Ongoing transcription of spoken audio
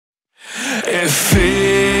It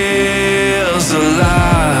feels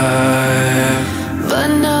alive, but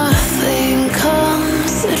nothing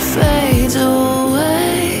comes, it fades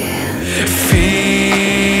away. it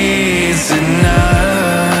feeds the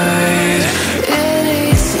night.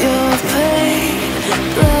 It eats your pain,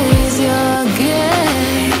 plays your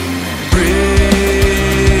game.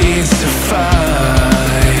 Breathes to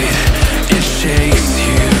fight, it shakes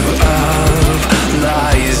you up,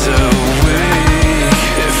 lies awake.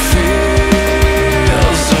 It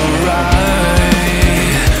feels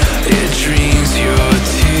alright, it dreams your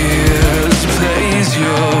tears, plays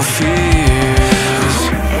your fears.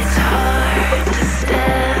 It's hard to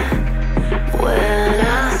stand when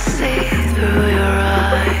I see through your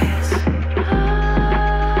eyes.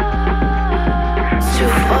 Too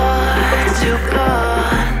far, too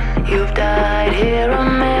gone. You've died here a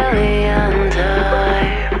million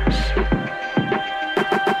times.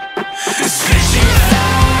 Spit you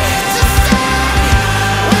out,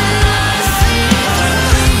 When I see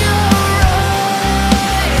through your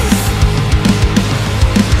eyes.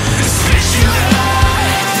 spit you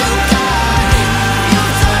out, Too gone.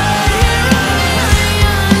 You've died here a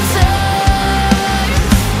million times.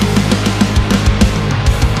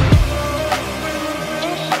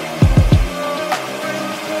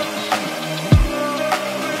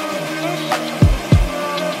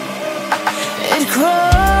 It crawls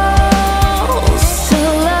to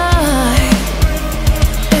life.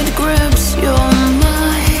 It grips your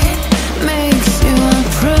mind, makes you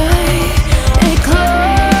pray. It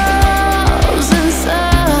claws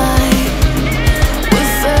inside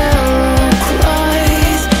with feral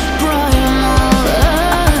cries, primal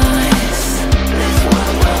eyes. This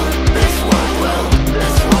one will, this one will,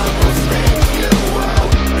 this one will spit you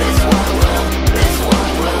out. This one will, this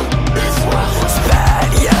one will, this one will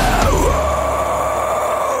spit you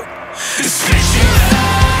out, spit you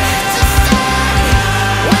out.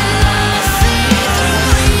 When I see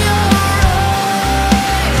through your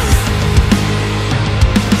eyes.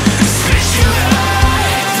 Spit you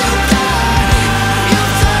out, Too gone.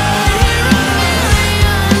 You've died here a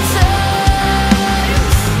million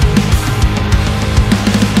times.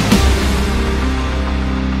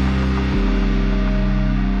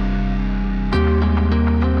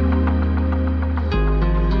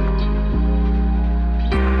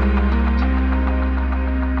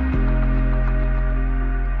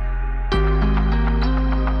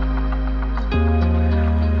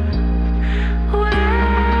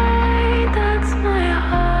 Wait, that's my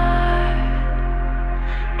heart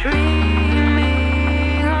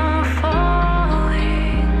dreaming of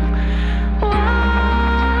falling.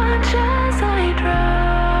 Watch as I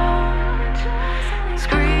drown,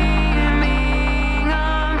 screaming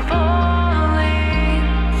I'm falling.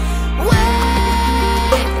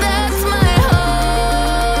 Wait, that's my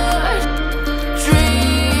heart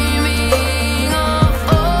dreaming of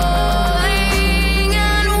falling.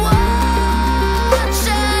 And watch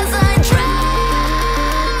as I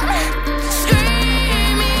drown,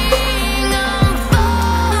 screaming I'm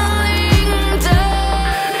falling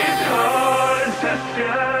down. It's hard to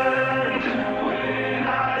stand when I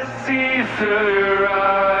see through your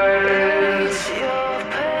eyes. Your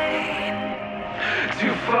pain,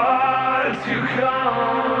 Too far, too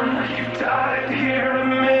gone. You've died here a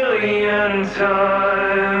million times.